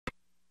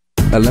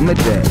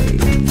ElimiDATE.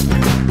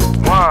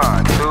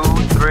 1, 2,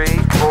 3,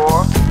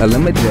 4.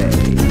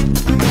 ElimiDATE.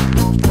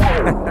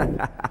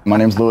 My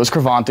name's Louis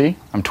Cravanti.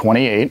 I'm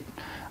 28.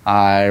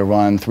 I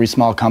run 3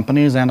 small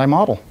companies and I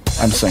model.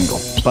 I'm single,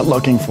 but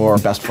looking for a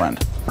best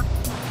friend.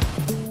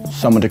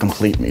 Someone to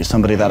complete me,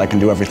 somebody that I can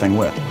do everything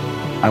with.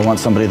 I want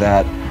somebody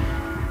that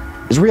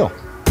is real.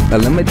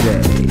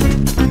 ElimiDATE.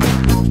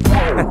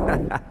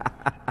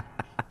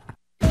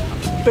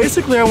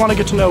 Basically, I want to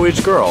get to know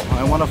each girl.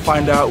 I want to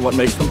find out what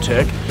makes them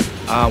tick,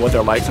 what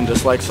their likes and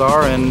dislikes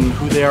are, and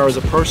who they are as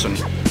a person.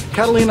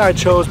 Catalina I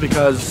chose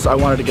because I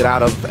wanted to get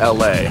out of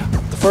LA.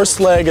 The first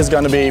leg is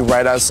going to be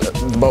right as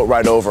the boat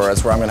ride over.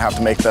 That's where I'm going to have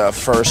to make the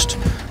first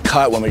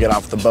cut when we get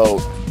off the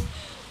boat.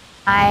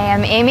 I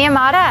am Amy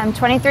Amata, I'm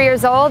 23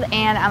 years old,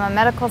 and I'm a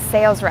medical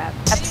sales rep.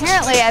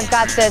 Apparently I've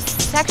got this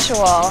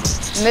sexual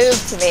move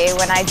to me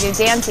when I do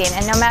dancing,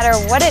 and no matter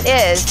what it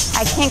is,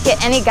 I can't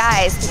get any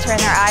guys to turn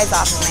their eyes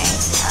off of me.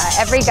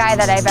 Every guy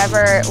that I've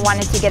ever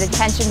wanted to get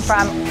attention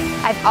from,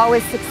 I've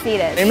always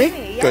succeeded.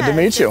 Amy, Yes, good to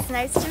meet you. It's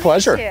nice to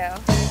Pleasure. meet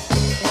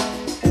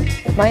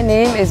you. My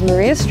name is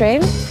Maria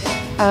Strain.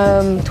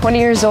 I'm 20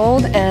 years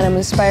old and I'm an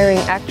aspiring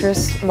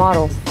actress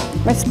model.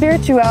 My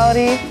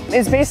spirituality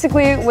is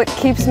basically what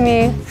keeps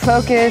me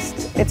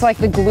focused. It's like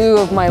the glue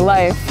of my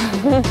life.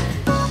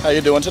 How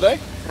you doing today?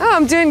 Oh,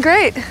 I'm doing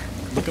great.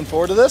 Looking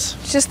forward to this?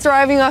 Just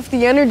thriving off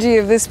the energy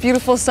of this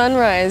beautiful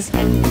sunrise.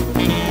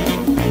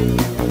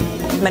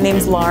 My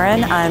name's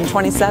Lauren, I'm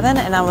 27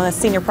 and I'm a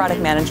senior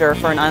product manager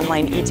for an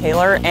online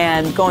e-tailer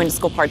and going to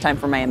school part-time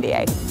for my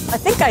MBA. I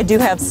think I do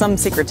have some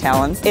secret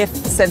talents. If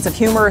sense of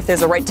humor, if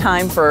there's a right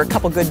time for a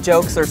couple good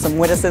jokes or some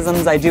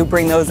witticisms, I do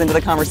bring those into the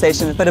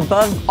conversation. But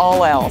above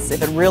all else,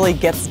 if it really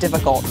gets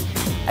difficult,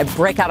 I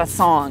break out a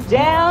song.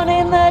 Down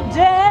in the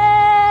depths.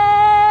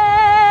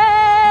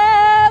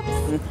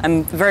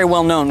 I'm very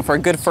well known for a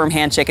good firm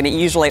handshake and it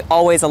usually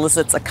always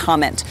elicits a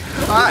comment.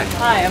 Hi.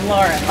 Hi, I'm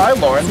Lauren. Hi,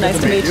 Lauren. Nice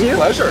to meet you.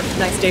 Pleasure.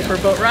 Nice day for a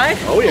boat ride.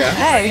 Oh, yeah.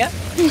 Hey. Yep.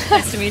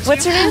 Nice to meet you.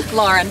 What's your name?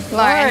 Lauren.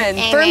 Lauren,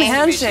 Amy. Firm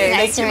handshake.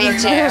 Nice to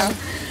meet you.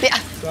 Yeah.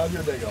 How's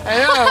your day going? I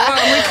know, wow,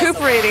 I'm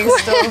recuperating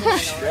still.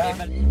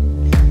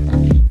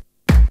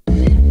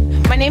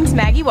 My name's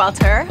Maggie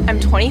Welter. I'm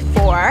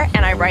 24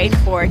 and I write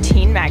for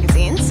teen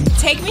magazines.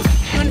 Take me?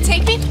 You want to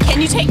take me?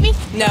 Can you take me?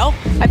 No.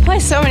 I play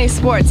so many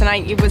sports and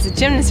I was a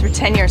gymnast for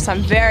 10 years, so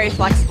I'm very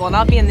flexible. And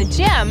I'll be in the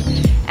gym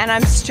and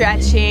I'm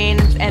stretching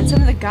and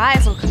some of the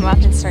guys will come up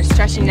and start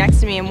stretching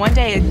next to me. And one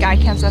day a guy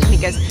comes up and he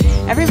goes,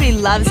 "Everybody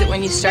loves it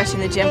when you stretch in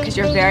the gym because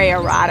you're very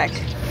erotic."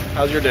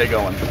 How's your day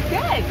going?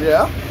 Good.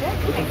 Yeah?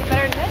 Makes it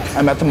better than this.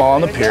 I met them all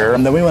on the pier,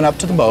 and then we went up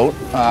to the boat.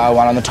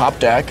 Went on the top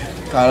deck,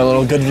 got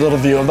a good little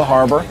view of the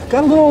harbor.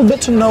 Got a little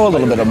bit to know a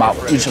little bit about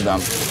each of them.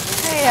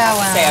 Yeah,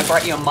 well. Say I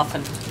brought you a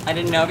muffin. I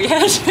didn't know if you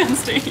had a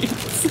chance to eat.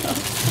 So.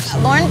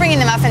 Lauren bringing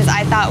the muffins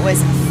I thought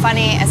was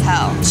funny as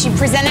hell. She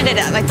presented it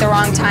at like the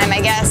wrong time, I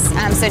guess,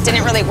 so it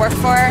didn't really work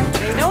for her.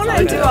 You don't want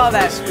to do all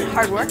that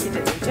hard work you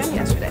did in the gym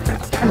yesterday.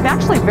 I'm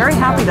actually very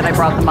happy that I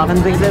brought the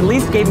muffins because it at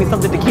least gave me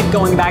something to keep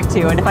going back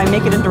to. And if I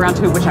make it into round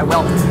 2, which I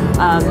will,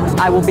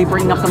 I will be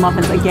bringing up the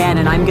muffins again,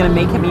 and I'm going to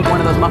make him eat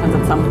one of those muffins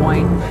at some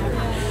point.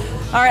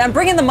 All right, I'm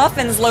bringing the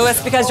muffins, Louis,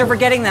 because you're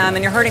forgetting them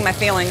and you're hurting my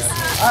feelings.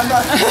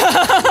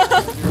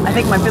 I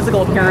think my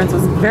physical appearance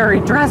was very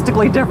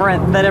drastically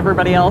different than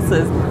everybody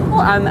else's.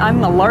 Well,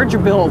 I'm a larger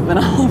build than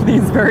all of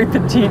these very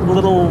petite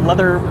little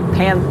leather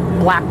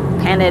black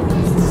panted,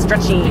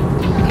 stretchy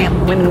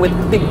women with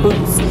big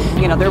boots.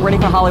 You know, they're ready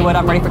for Hollywood,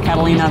 I'm ready for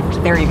Catalina.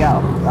 There you go.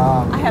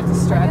 I have to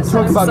stretch.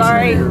 Talk about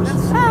Sorry. 2 years.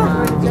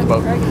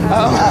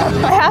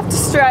 I have to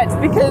stretch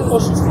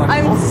because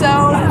I'm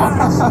so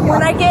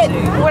when I get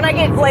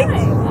like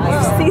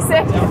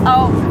seasick.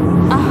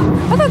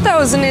 I thought that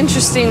was an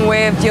interesting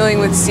way of dealing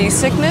with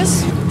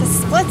seasickness. The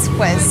splits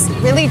was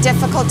really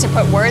difficult to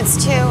put words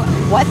to.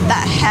 What the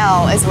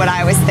hell is what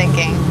I was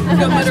thinking. I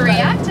don't know how to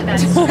react to that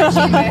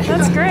stretching.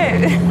 That's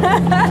great.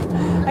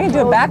 I can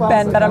do a back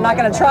bend, but I'm not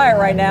going to try it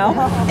right now.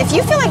 If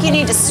you feel like you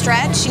need to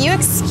stretch, you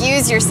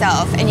excuse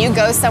yourself and you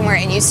go somewhere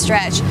and you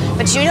stretch,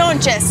 but you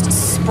don't just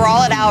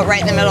sprawl it out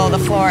right in the middle of the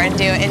floor and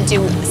do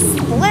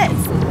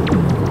splits.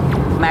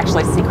 I'm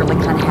actually secretly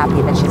kind of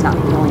happy that she's not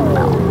feeling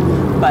well.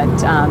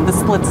 But the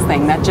splits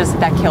thing, that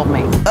killed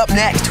me. Up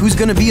next, who's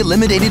gonna be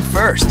eliminated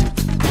first?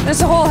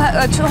 There's a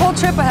whole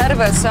trip ahead of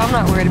us, so I'm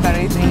not worried about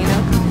anything, you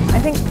know? I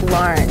think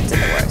Lauren did the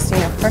worst. You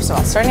know, first of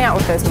all, starting out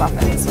with those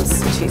muffins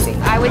was cheesy.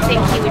 I would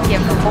think he would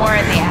give more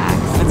in the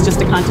axe. It's just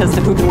a contest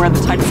of who can wear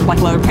the tightest black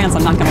leather pants.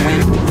 I'm not going to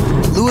win.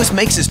 Louis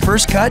makes his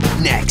first cut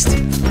next.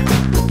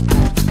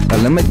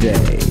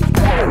 ElimiDATE.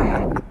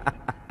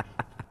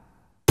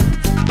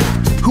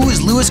 Who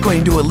is Louis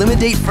going to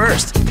eliminate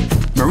first?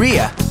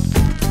 Maria,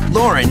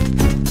 Lauren,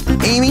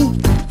 Amy,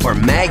 or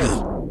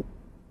Maggie?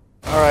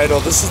 All right,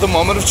 well, this is the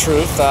moment of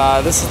truth.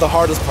 This is the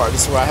hardest part.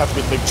 This is where I have to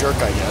be a big jerk,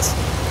 I guess.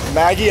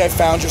 Maggie, I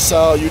found you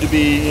to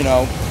be,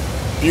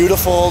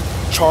 beautiful,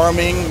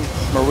 charming.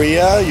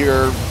 Maria,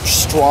 you're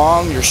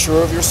strong, you're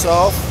sure of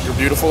yourself, you're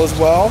beautiful as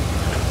well.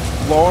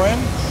 Lauren,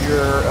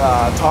 you're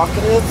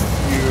talkative,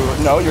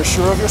 you're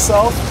sure of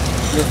yourself.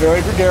 You're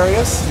very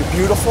gregarious, you're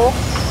beautiful.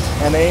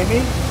 And Amy,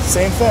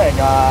 same thing.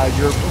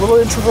 You're a little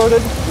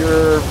introverted,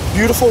 you're a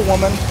beautiful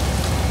woman,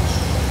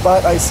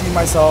 but I see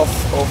myself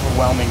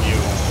overwhelming you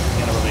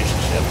in a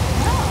relationship.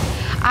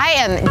 I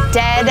am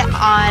dead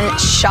on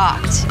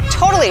shocked,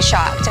 totally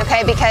shocked,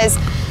 okay? Because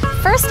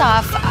first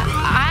off,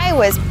 I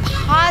was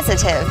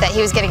positive that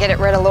he was gonna get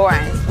rid of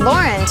Lauren.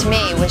 Lauren, to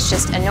me, was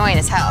just annoying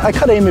as hell. I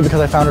cut Amy because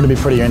I found her to be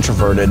pretty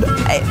introverted.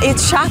 It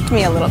shocked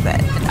me a little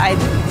bit. I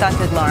thought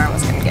that Lauren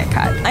was going to get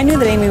cut. I knew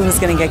that Amy was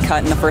going to get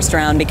cut in the first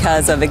round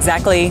because of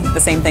exactly the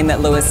same thing that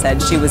Lewis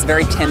said. She was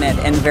very timid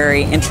and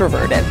very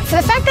introverted. So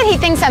the fact that he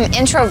thinks I'm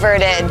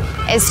introverted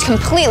is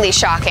completely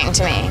shocking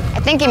to me.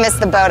 I think he missed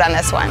the boat on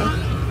this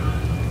one.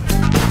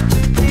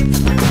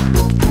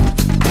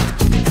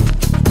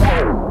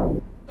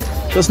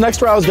 This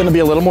next round is going to be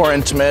a little more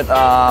intimate.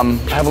 I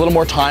have a little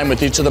more time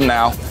with each of them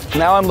now.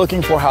 Now I'm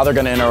looking for how they're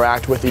going to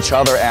interact with each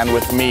other and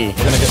with me. I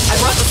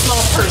brought the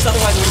small purse,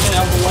 otherwise we would have been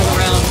able to run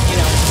around, you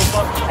know.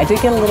 I did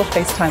get a little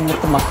FaceTime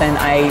with the muffin.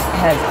 I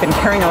have been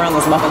carrying around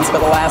those muffins for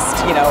the last,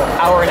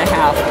 hour and a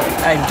half.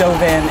 I dove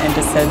in and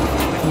just said,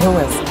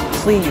 Lewis,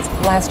 please,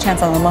 last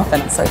chance on the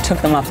muffin. So I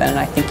took the muffin and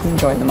I think he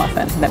enjoyed the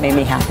muffin. That made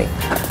me happy.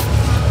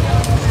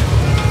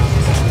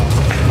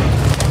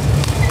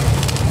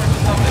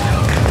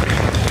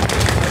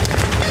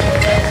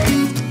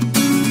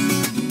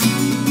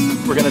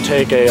 We're going to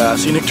take a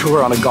scenic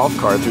tour on a golf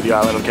cart through the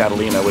island of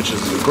Catalina, which is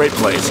a great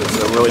place.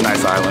 It's a really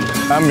nice island.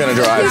 I'm going to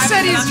drive. He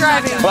said he's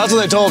driving. Well, that's what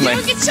they told me.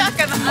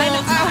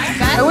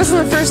 I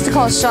wasn't the first to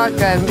call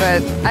shotgun,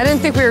 but I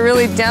didn't think we were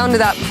really down to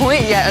that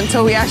point yet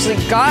until we actually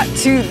got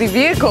to the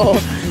vehicle. All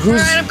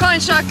right, I'm calling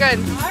shotgun.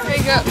 Here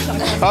you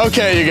go.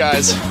 Okay, you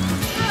guys.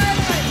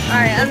 All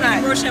right, I'm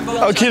not.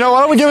 Okay,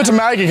 why don't we give it to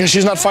Maggie because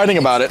she's not fighting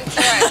about it.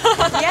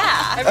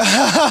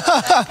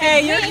 Yeah.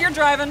 Hey, you're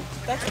driving.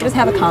 I just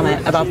have a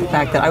comment about the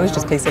fact that I was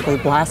just basically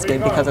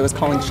blasted because I was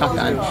calling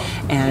shotgun,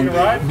 and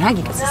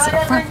Maggie gets to sit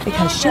up front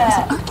because she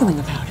wasn't arguing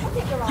about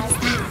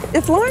it.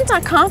 If Lauren's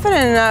not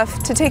confident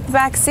enough to take the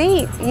back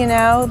seat,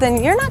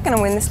 then you're not going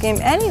to win this game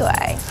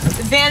anyway.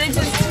 Advantage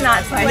is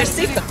not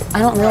fighting. I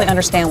don't really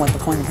understand what the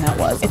point of that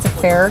was. It's a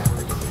fair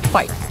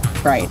fight,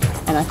 right?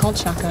 And I called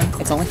shotgun.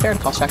 It's only fair to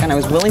call shotgun. I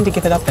was willing to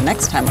give it up the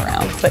next time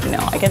around, but no,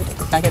 I get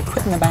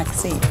put in the back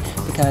seat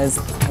because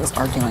I was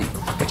arguing,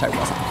 which I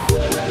wasn't.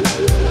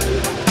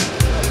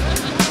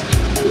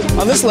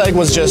 On this leg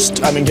was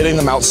just, getting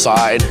them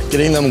outside,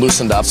 getting them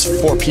loosened up.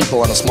 4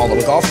 people on a small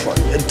little golf cart.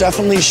 It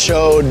definitely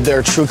showed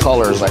their true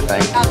colors, I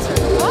think.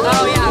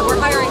 Oh yeah, we're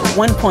hiring. At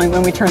one point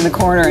when we turned the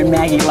corner and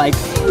Maggie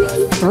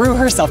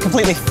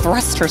completely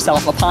thrust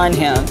herself upon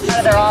him.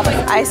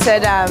 I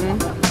said, I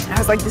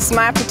was like, this is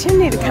my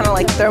opportunity to kind of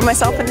throw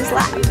myself in his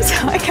lap.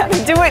 So I got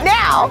to do it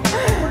now.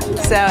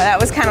 So that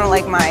was kind of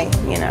like my,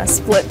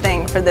 split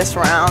thing for this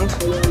round.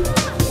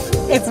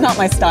 It's not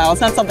my style. It's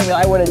not something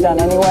that I would have done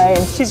anyway.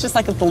 And she's just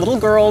like the little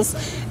girls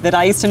that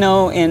I used to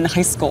know in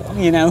high school,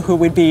 who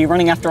would be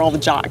running after all the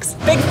jocks.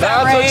 Big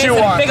fat raise and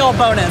a big old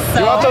bonus. So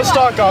You want those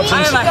stock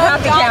options? I'm a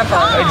happy camper.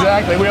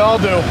 Exactly, we all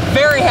do.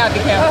 Very happy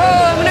camper.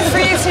 Oh, I'm gonna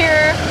freeze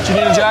here. Do you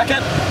need a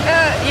jacket?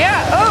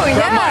 Yeah. Oh,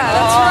 yeah.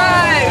 That's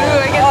right. Ooh,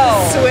 I get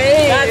the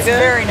suede. That's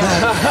very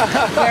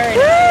nice. Very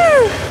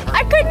nice.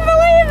 I couldn't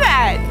believe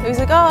that. He was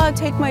like, oh, I'll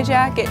take my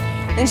jacket.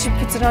 And she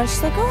puts it on.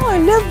 She's like, oh, I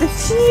love the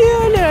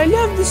feel and I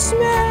love the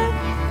smell.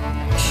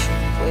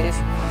 Please.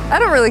 I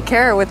don't really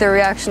care what their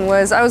reaction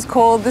was. I was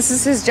cold. This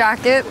is his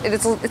jacket.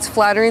 It's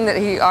flattering that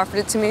he offered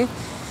it to me.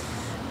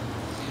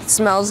 It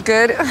smells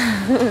good.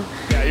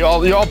 Yeah,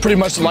 you all pretty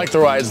much like the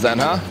rides then,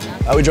 huh?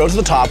 We drove to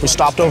the top. We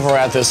stopped over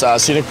at this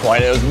scenic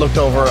point. It looked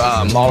over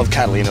all of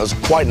Catalina. It was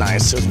quite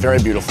nice. It was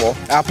very beautiful.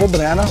 Apple,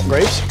 banana,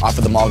 grapes.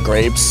 Offered them all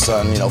grapes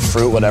and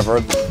fruit, whatever.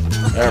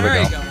 There we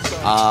go.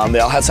 They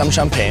all had some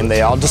champagne.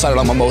 They all decided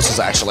on mimosas,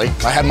 actually.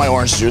 I had my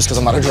orange juice because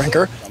I'm not a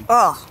drinker.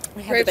 Oh.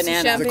 Grapes and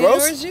banana. Is it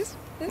gross? Orange juice?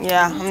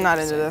 Yeah, I'm not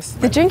into this.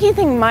 The drinking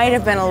thing might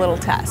have been a little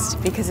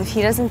test because if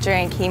he doesn't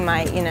drink, he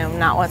might,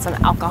 not want some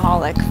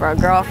alcoholic for a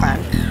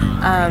girlfriend.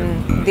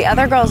 The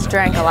other girls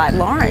drank a lot.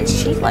 Lauren,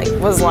 she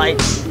was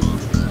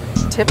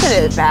tipping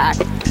it back.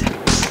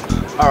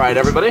 All right,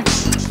 everybody.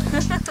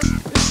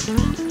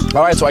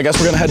 All right, so I guess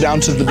we're gonna head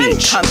down to the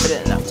beach. I'm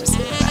confident enough to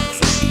sit in the back.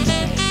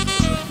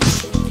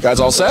 You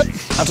guys all set?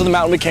 After the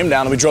mountain, we came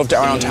down and we drove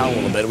around town a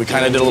little bit. We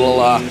kind of did a little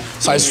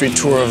side street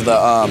tour of the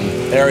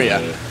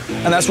area.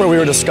 And that's where we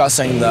were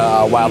discussing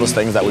the wildest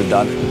things that we've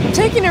done. I'm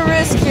taking a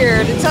risk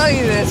here to tell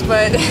you this,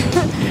 but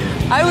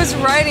I was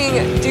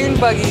riding dune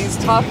buggies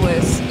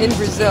topless in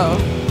Brazil.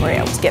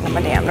 Maria was getting on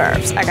my damn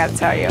nerves, I gotta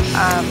tell you.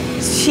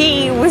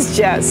 She was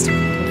just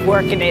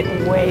working it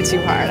way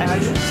too hard.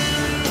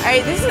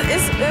 It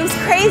was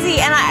crazy,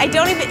 and I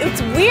don't even,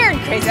 it's weird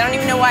crazy. I don't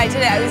even know why I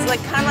did it. I was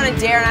kind of on a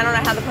dare, and I don't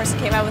know how the person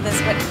came out with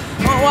this, but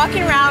I'm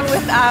walking around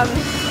with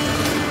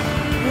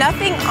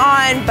nothing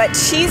on but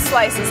cheese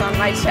slices on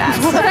my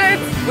chest. What?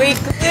 We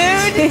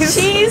glued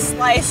cheese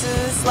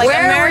slices, like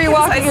Where American were you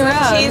walking slices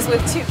around? of cheese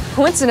with 2.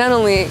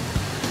 Coincidentally,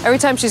 every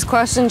time she's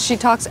questioned, she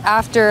talks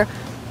after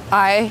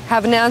I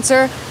have an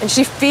answer, and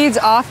she feeds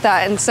off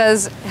that and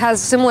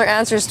has similar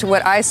answers to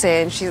what I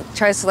say, and she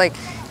tries to like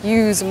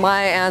use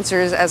my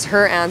answers as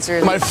her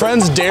answers. My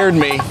friends dared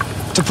me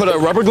to put a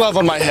rubber glove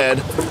on my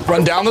head,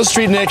 run down the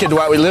street naked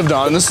that we lived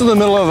on, and this is in the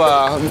middle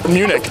of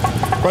Munich,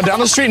 run down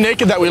the street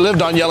naked that we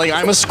lived on yelling,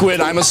 I'm a squid,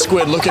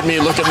 look at me,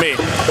 look at me.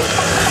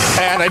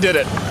 And I did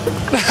it.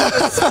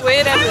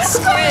 Squid, I'm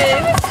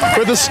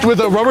a squid. With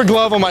a rubber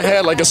glove on my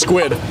head like a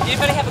squid.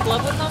 Anybody have a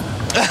glove with them?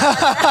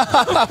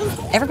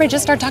 Everybody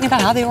just started talking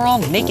about how they were all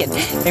naked.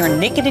 They were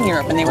naked in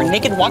Europe, and they were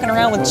naked walking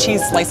around with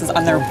cheese slices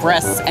on their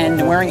breasts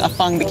and wearing a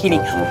thong bikini.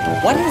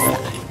 What is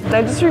that?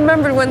 I just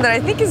remembered one that I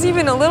think is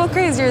even a little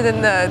crazier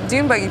than the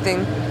dune buggy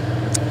thing.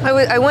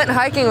 I went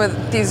hiking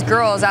with these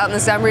girls out in the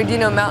San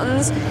Bernardino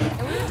mountains.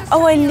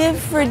 Oh, I live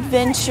for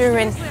adventure,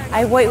 and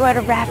I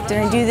whitewater raft,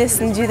 and I do this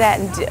and do that,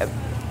 and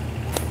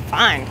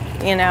fine.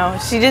 You know,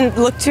 she didn't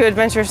look too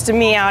adventurous to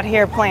me out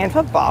here playing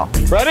football.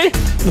 Ready?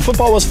 The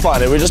football was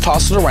fun. We just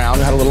tossed it around.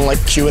 We had a little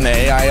like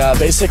Q&A. I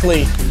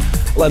basically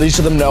let each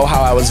of them know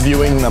how I was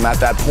viewing them at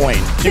that point.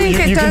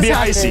 You can be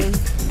icy.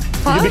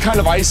 Huh? You can be kind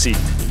of icy.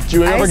 Do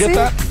you ever get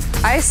that?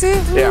 Icy?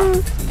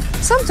 Yeah.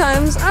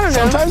 Sometimes, I don't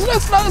know. Sometimes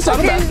that's not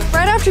bad.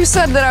 Right after you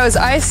said that I was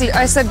icy,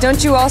 I said,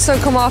 don't you also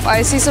come off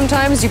icy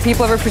sometimes? Do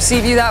people ever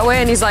perceive you that way?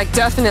 And he's like,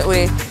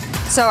 definitely.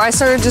 So I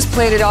sort of just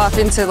played it off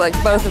into like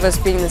both of us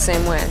being the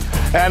same way.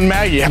 And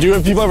Maggie,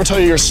 have people ever tell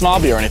you you're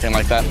snobby or anything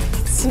like that?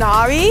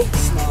 Snobby?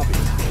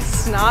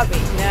 Snobby,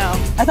 no.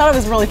 I thought it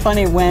was really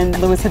funny when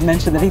Lewis had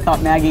mentioned that he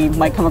thought Maggie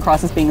might come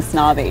across as being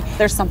snobby.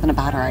 There's something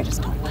about her I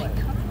just don't like.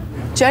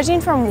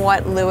 Judging from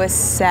what Lewis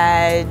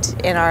said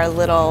in our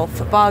little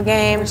football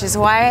game, which is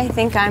why I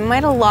think I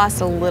might have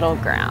lost a little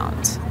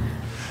ground.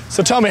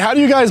 So tell me, how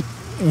do you guys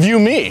view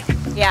me?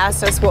 Yeah,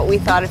 so it's what we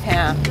thought of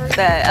him.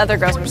 The other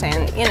girls were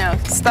saying, you know,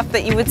 stuff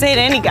that you would say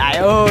to any guy.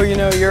 Oh, you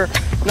know, you're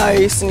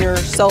nice and you're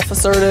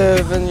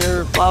self-assertive and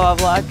you're blah, blah,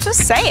 blah.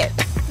 Just say it.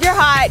 You're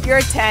hot, you're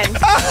a 10.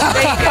 There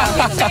you go.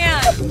 You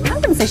can. I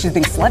wouldn't say she was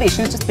being slutty.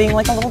 She was just being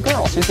like a little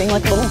girl. She was being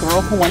like a little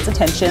girl who wants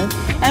attention.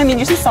 And I mean,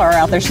 you just saw her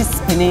out there. She's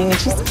spinning and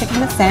she's kicking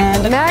the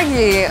sand.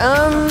 Maggie,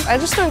 I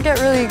just don't get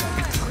really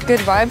good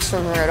vibes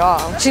from her at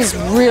all. She's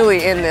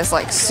really in this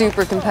like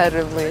super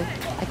competitively.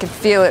 I can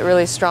feel it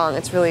really strong.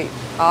 It's really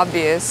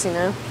obvious, you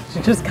know?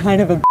 She's just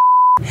kind of a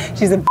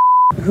she's a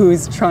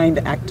who's trying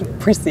to act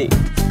prissy.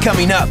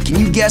 Coming up, can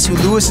you guess who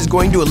Lewis is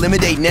going to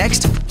ElimiDATE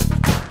next?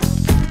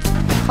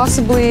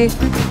 Possibly,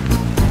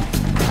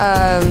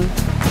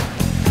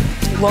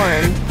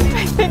 Lauren.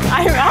 I think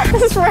I'm out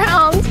this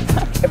round.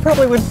 I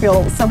probably would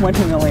feel somewhat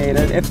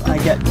humiliated if I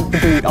get the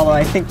boot, although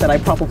I think that I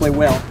probably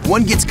will.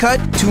 One gets cut,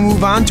 two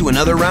move on to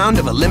another round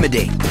of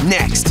ElimiDATE.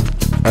 Next.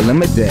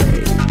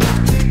 ElimiDATE.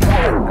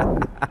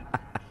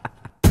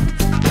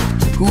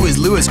 Who is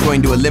Lewis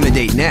going to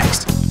ElimiDATE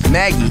next?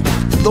 Maggie,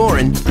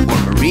 Lauren,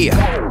 or Maria?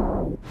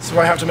 So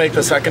I have to make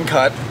the second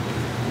cut.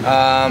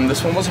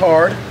 This one was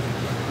hard,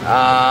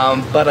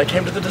 but I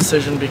came to the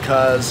decision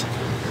because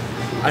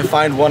I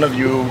find one of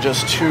you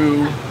just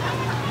too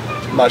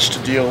much to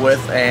deal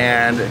with,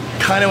 and it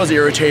kind of was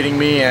irritating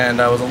me,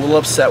 and I was a little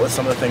upset with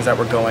some of the things that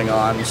were going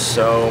on.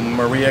 So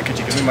Maria, could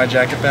you give me my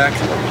jacket back?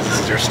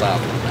 This is your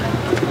stop.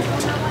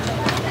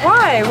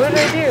 Why? What did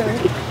I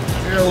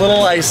do? You're a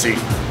little icy.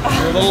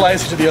 You're a little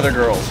icy to the other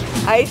girls.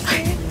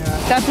 Icy?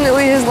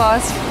 Definitely his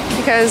loss,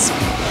 because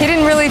he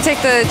didn't really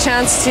take the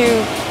chance to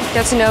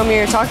get to know me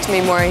or talk to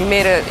me more. He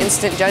made an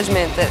instant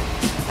judgment that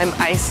I'm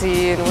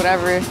icy and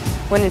whatever,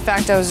 when in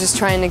fact I was just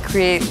trying to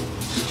create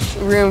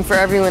room for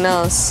everyone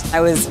else.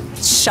 I was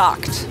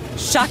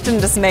shocked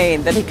and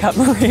dismayed that he cut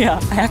Maria.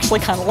 I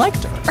actually kind of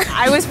liked her.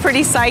 I was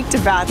pretty psyched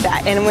about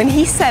that. And when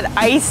he said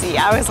icy,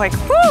 I was like,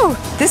 whew,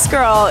 this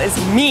girl is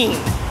mean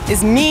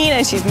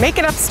and she's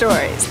making up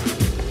stories.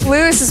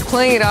 Lewis is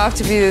playing it off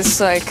to be this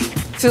like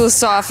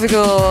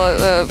philosophical,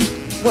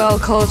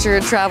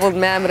 well-cultured, traveled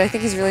man, but I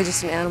think he's really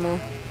just an animal.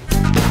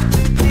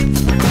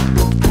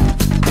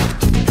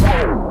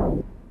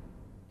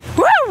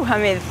 Woo! I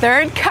made the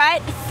third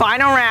cut,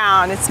 final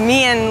round. It's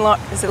me and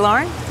is it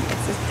Lauren?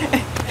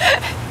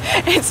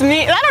 It's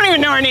me. I don't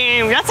even know her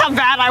name. That's how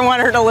bad I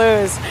want her to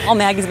lose. All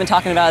Maggie's been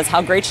talking about is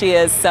how great she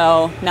is,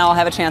 so now I'll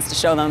have a chance to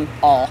show them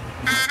all.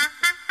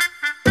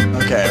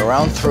 Okay,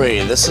 round three.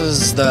 This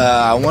is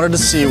I wanted to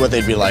see what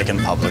they'd be like in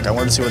public. I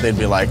wanted to see what they'd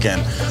be like in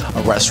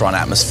a restaurant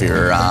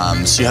atmosphere,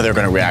 see how they're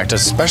going to react,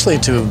 especially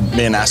to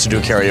being asked to do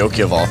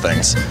karaoke of all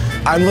things.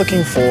 I'm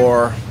looking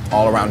for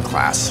all-around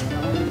class.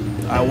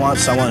 I want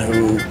someone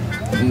who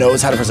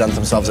knows how to present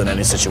themselves in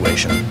any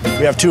situation.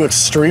 We have two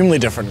extremely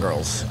different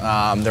girls.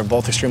 They're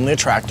both extremely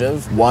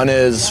attractive. One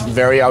is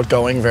very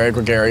outgoing, very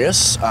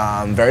gregarious,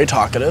 very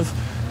talkative.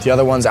 The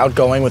other one's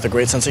outgoing with a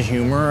great sense of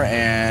humor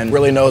and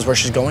really knows where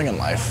she's going in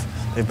life.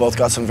 They've both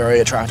got some very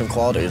attractive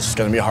qualities. It's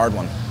going to be a hard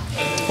one.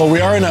 Well, we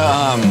are in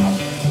a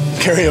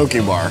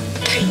karaoke bar.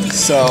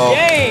 So.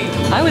 Yay!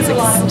 I was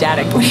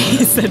ecstatic when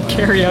he said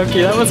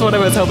karaoke. That was what I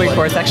was hoping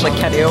for. It's actually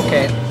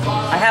karaoke.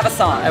 I have a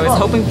song. I was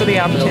hoping for the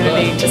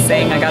opportunity to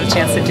sing. I got a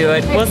chance to do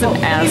it. It wasn't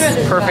as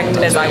perfect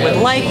as I would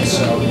like,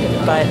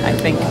 but I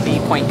think the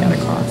point got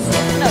across.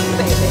 Listen up,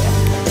 baby.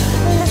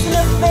 Listen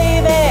up,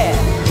 baby.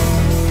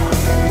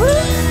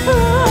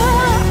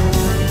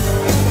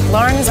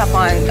 Lauren is up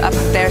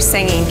there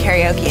singing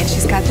karaoke, and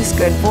she's got this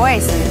good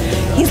voice,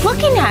 and he's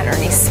looking at her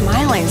and he's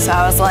smiling. So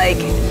I was like,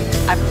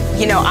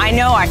 I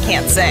know I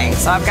can't sing,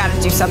 so I've got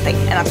to do something,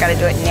 and I've got to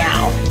do it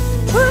now.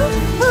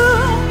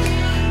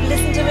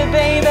 Listen to me,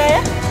 baby.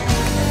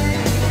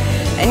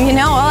 And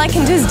all I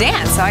can do is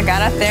dance. So I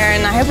got up there,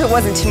 and I hope it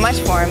wasn't too much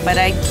for him, but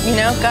I,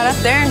 got up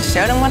there and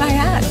showed him what I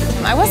had.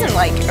 I wasn't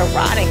like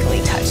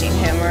erotically touching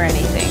him or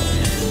anything.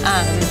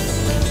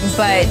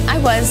 But I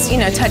was,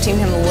 touching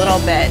him a little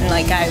bit, and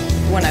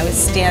when I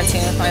was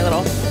dancing with my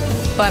little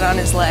butt on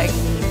his leg.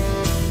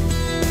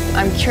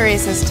 I'm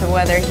curious as to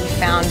whether he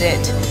found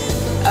it,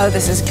 oh,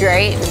 this is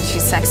great, and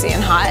she's sexy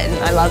and hot, and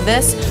I love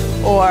this,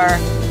 or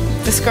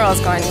this girl is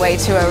going way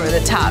too over the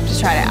top to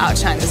try to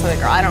outshine this other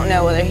girl. I don't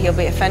know whether he'll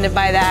be offended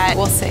by that.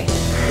 We'll see.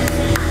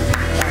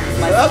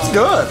 That's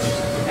good.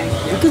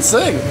 You can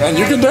sing, and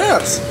you can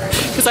dance.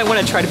 Because I want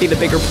to try to be the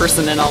bigger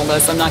person in all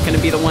this. I'm not going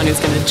to be the one who's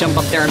going to jump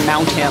up there and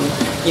mount him,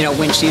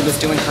 when she was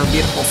doing her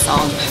beautiful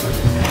song.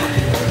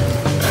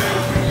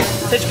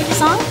 Did you pick a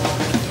song?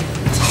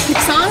 Pick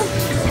a song?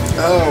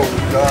 Oh,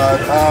 God.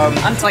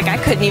 I'm like, I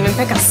couldn't even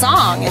pick a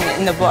song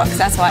in the book.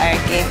 That's why I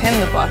gave him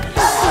the book.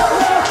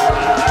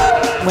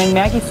 When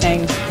Maggie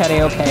sang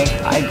karaoke,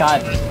 I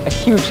got a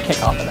huge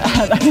kick off of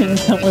that. I mean,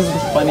 that was the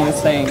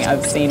funniest thing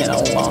I've seen in a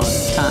long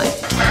time.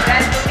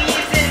 That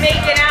believes in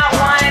making out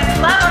one.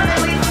 Love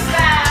Louise's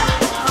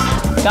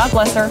back. God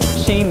bless her.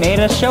 She made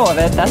a show of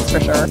it, that's for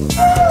sure.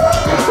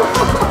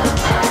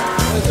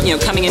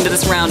 Coming into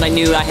this round, I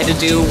knew I had to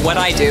do what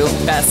I do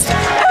best.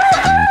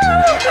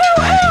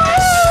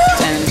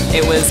 And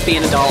it was be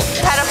an adult.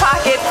 Had a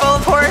pocket full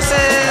of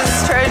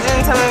horses,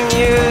 Trojans, I'm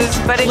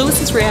amused, but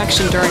Lewis's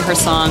reaction during her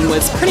song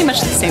was pretty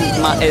much the same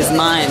as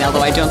mine,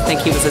 although I don't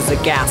think he was as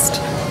aghast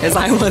as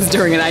I was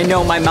during it. I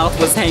know my mouth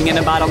was hanging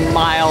about a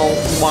mile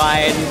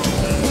wide,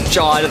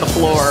 jaw to the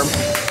floor.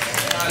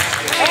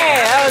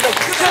 Hey, that was a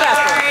good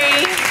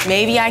effort.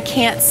 Maybe I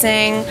can't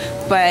sing,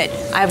 but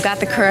I've got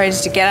the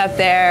courage to get up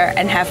there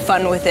and have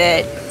fun with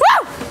it.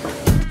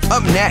 Woo!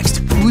 Up next,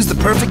 who's the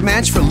perfect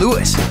match for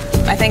Lewis?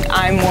 I think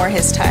I'm more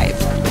his type,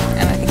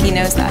 and I think he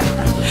knows that.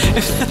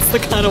 If that's the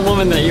kind of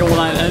woman that you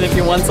want, and if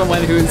you want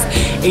someone who's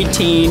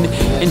 18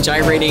 and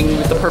gyrating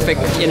with the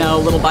perfect,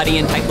 little body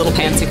and tight little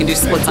pants who can do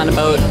splits on a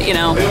boat,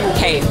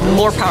 hey,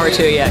 more power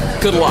to you.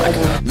 Good luck.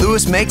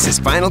 Lewis makes his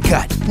final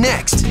cut.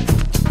 Next.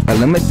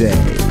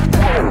 ElimiDATE.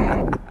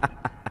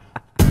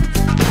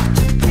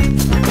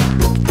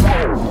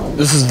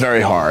 This is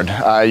very hard.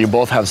 You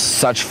both have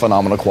such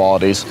phenomenal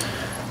qualities.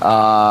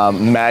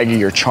 Maggie,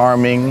 you're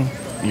charming,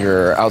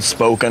 you're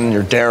outspoken,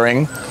 you're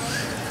daring.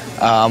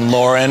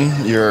 Lauren,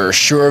 you're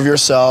sure of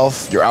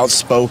yourself, you're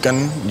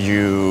outspoken,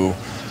 you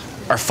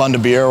are fun to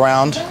be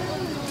around.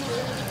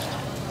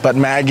 But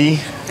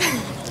Maggie,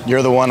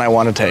 you're the one I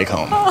want to take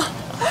home.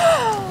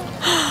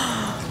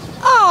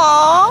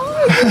 Aww,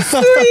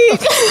 sweet.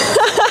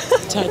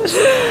 Touch.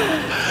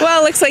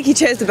 Well, it looks like he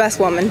chose the best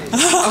woman.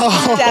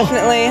 Oh.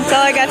 Definitely. That's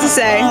all I got to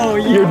say. Oh,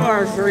 you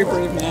are a very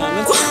brave man.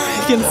 That's all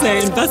I can say.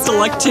 And best of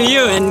luck to you.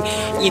 And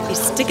if you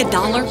stick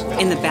 $1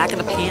 in the back of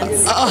the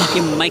pants,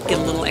 you might get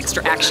a little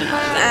extra action out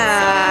of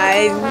that.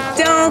 I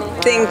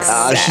don't think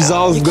so. She's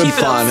all good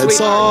fun.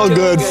 It's all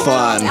good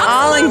fun.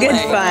 All in good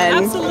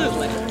fun.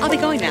 Absolutely. I'll be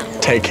going now.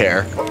 Take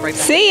care. Right back.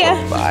 See ya.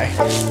 Bye.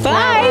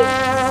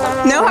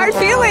 Bye. No hard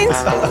feelings.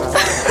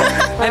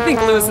 I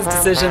think Lewis's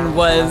decision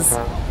was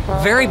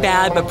very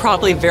bad, but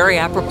probably very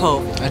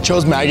apropos. I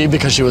chose Maggie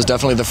because she was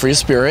definitely the free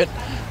spirit.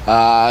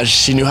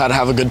 She knew how to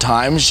have a good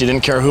time. She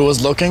didn't care who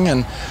was looking,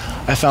 and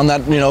I found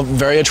that,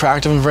 very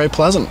attractive and very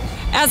pleasant.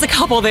 As a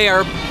couple, they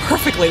are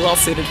perfectly well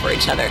suited for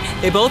each other.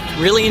 They both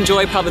really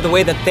enjoy probably the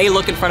way that they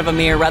look in front of a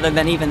mirror rather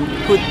than even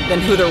who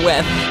they're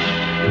with.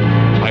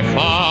 I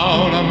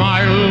found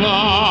my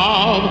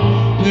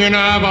love in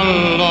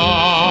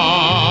Avalon.